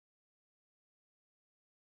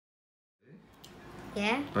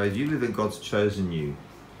Yeah? But you believe that God's chosen you.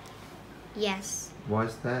 Yes. Why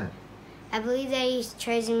is that? I believe that He's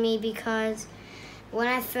chosen me because when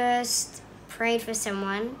I first prayed for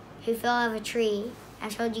someone who fell out of a tree, I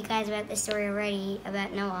told you guys about this story already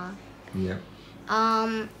about Noah. Yeah.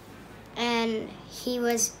 And he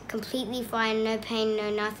was completely fine, no pain, no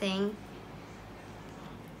nothing.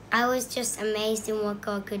 I was just amazed in what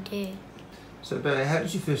God could do. So, but how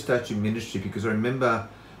did you first start your ministry? Because I remember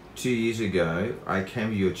 2 years ago, I came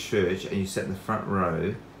to your church and you sat in the front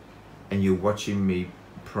row and you're watching me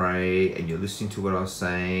pray and you're listening to what I was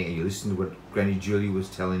saying and you're listening to what Granny Julie was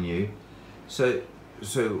telling you. So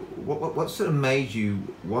what sort of made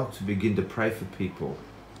you want to begin to pray for people?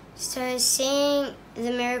 So seeing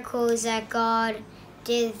the miracles that God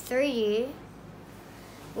did through you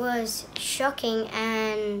was shocking,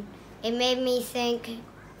 and it made me think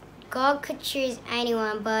God could choose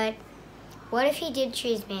anyone, but what if He did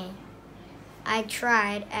choose me? I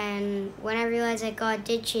tried, and when I realized that God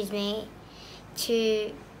did choose me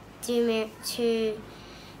to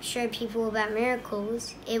show people about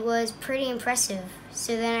miracles, it was pretty impressive.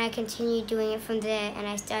 So then I continued doing it from there, and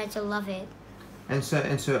I started to love it. And so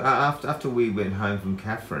after we went home from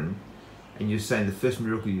Catherine, and you're saying the first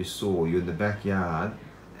miracle you saw, you're in the backyard,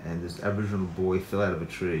 and this Aboriginal boy fell out of a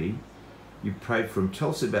tree. You prayed for him. Tell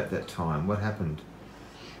us about that time. What happened?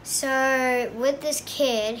 So with this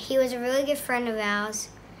kid, he was a really good friend of ours.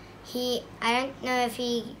 I don't know if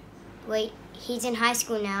he's in high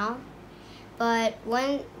school now, but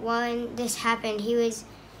when this happened, he was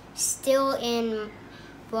still in,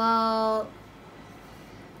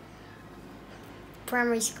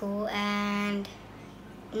 primary school, and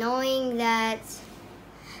knowing that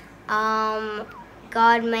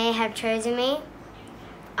God may have chosen me,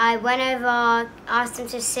 I went over, asked him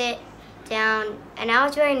to sit down, and I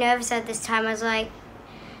was very nervous at this time.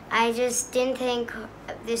 I just didn't think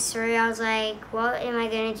this through. I was like, what am I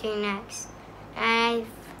going to do next? And I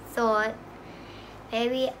thought,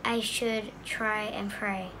 maybe I should try and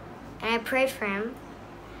pray. And I prayed for him.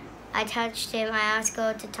 I touched him. I asked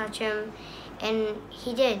God to touch him, and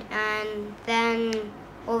He did. And then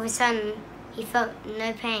all of a sudden, he felt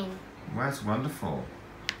no pain. Wow, that's wonderful.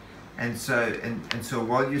 And so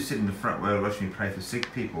while you're sitting in the front row watching me pray for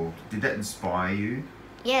sick people, did that inspire you?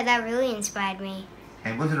 Yeah, that really inspired me.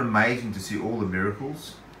 And was it amazing to see all the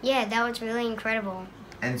miracles? Yeah, that was really incredible.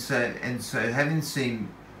 And so having seen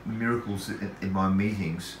miracles in my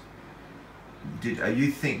meetings, did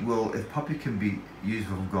you think, well, if Poppy can be used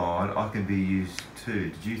of God, I can be used too?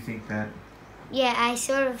 Did you think that? Yeah, I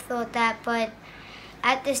sort of thought that, but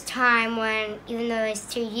at this time, even though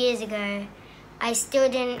it's 2 years ago, I still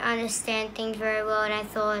didn't understand things very well, and I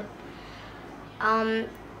thought,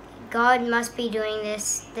 God must be doing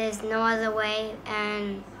this. There's no other way,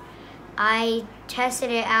 and I tested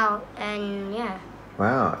it out, and yeah.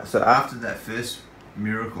 Wow. So after that first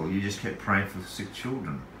miracle, you just kept praying for sick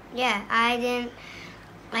children? Yeah, I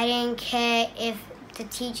didn't care if the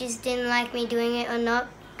teachers didn't like me doing it or not,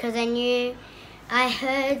 because I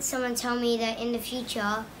heard someone tell me that in the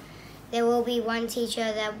future, there will be one teacher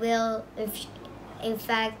that will, in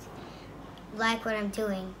fact, like what I'm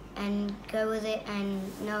doing and go with it and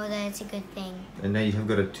know that it's a good thing. And now you have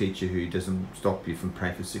got a teacher who doesn't stop you from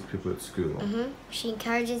praying for sick people at school. Mm-hmm. She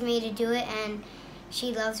encourages me to do it, and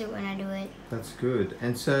she loves it when I do it. That's good.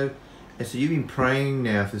 And so you've been praying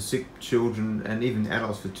now for sick children and even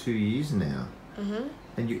adults for 2 years now. Mm-hmm.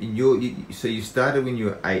 And so you started when you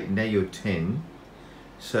were 8, now you're 10.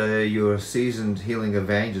 So you're a seasoned healing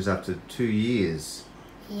evangelist after 2 years.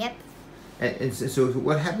 Yep. And so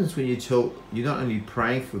what happens when you're not only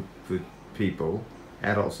praying for people,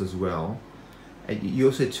 adults as well, and you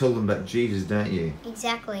also tell them about Jesus, don't you?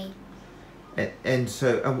 Exactly. And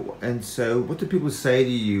so what do people say to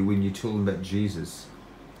you when you tell them about Jesus?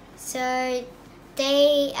 So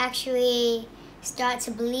they actually start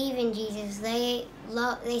to believe in Jesus. They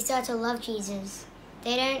start to love Jesus.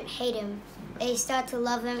 They don't hate him. They start to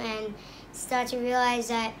love him and start to realize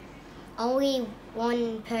that only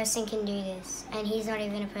one person can do this, and he's not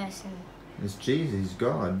even a person. It's Jesus, he's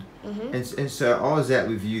God. Mm-hmm. And so I was out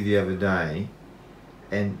with you the other day,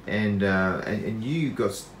 and you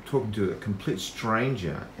got talking to a complete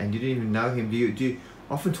stranger, and you didn't even know him. Do you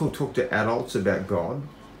often talk to adults about God?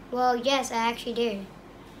 Well, yes, I actually do.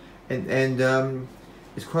 And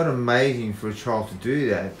it's quite amazing for a child to do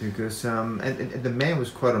that, because and the man was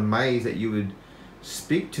quite amazed that you would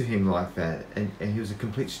speak to him like that, and he was a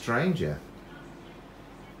complete stranger.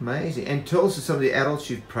 Amazing. And tell us some of the adults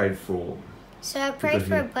you've prayed for. So I prayed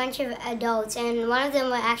for a bunch of adults, and one of them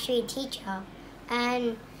was actually a teacher.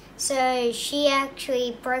 And so she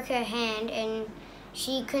actually broke her hand, and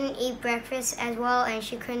she couldn't eat breakfast as well, and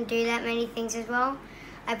she couldn't do that many things as well.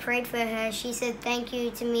 I prayed for her. She said thank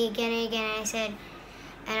you to me again and again,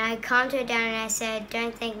 and I calmed her down and I said,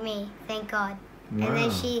 don't thank me, thank God. Wow. And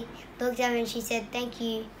then she looked up and she said thank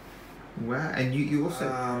you. Wow, and you also,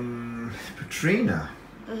 Katrina,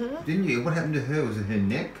 didn't you? What happened to her? Was it her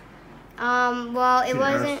neck? Well, it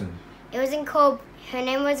wasn't called, her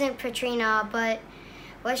name wasn't Patrina, but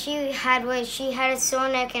what she had was she had a sore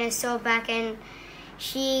neck and a sore back, and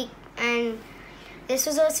this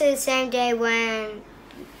was also the same day when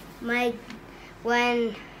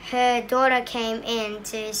her daughter came in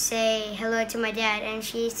to say hello to my dad, and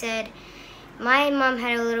she said, my mom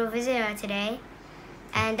had a little visitor today,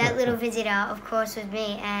 and that little visitor, of course, was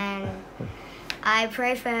me, and I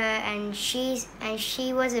prayed for her, and she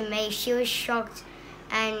was amazed. She was shocked,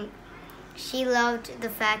 and she loved the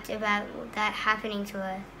fact about that happening to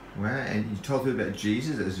her. Wow, and you told her about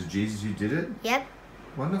Jesus? It was Jesus who did it? Yep.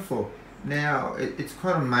 Wonderful. Now, it's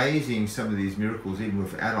quite amazing, some of these miracles, even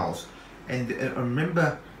with adults. And I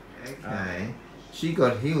remember, she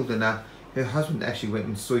got healed, and her husband actually went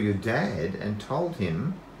and saw your dad and told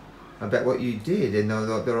him about what you did, and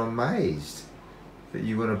they're amazed that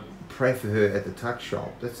you want to pray for her at the tuck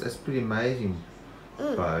shop. That's pretty amazing,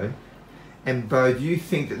 Beau. And Beau, do you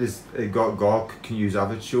think that God can use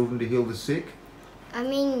other children to heal the sick? I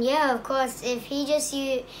mean, yeah, of course. If he just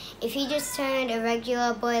turned a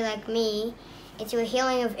regular boy like me into a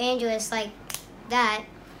healing evangelist like that,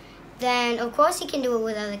 then of course he can do it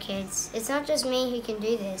with other kids. It's not just me who can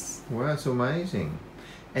do this. Wow, it's amazing.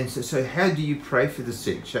 And so how do you pray for the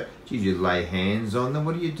sick? Do you lay hands on them?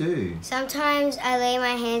 What do you do? Sometimes I lay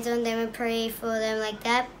my hands on them and pray for them like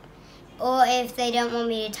that. Or if they don't want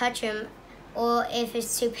me to touch them, or if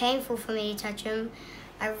it's too painful for me to touch them,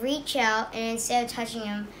 I reach out, and instead of touching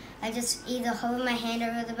them, I just either hold my hand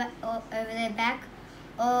over their back,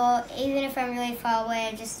 or even if I'm really far away,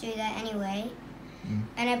 I just do that anyway.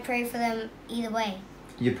 And I pray for them either way.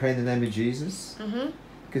 You pray in the name of Jesus? Mm-hmm.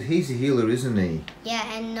 Because he's a healer, isn't he? Yeah,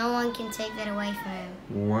 and no one can take that away from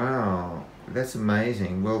him. Wow, that's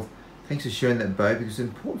amazing. Well, thanks for sharing that, Beau, because it's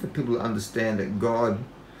important for people to understand that God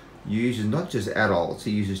uses not just adults,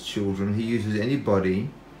 he uses children, he uses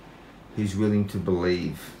anybody who's willing to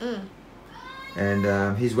believe.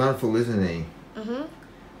 And he's wonderful, isn't he?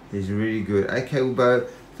 He's really good. Okay, well, Beau,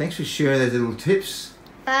 thanks for sharing those little tips.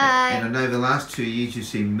 Bye. And I know the last 2 years you've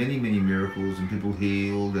seen many, many miracles and people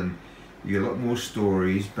healed, and you get a lot more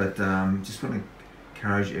stories, but just want to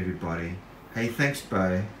encourage everybody. Hey, thanks,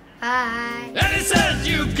 Beau. Bye. And he says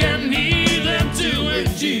you can heal them too in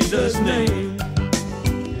Jesus' name.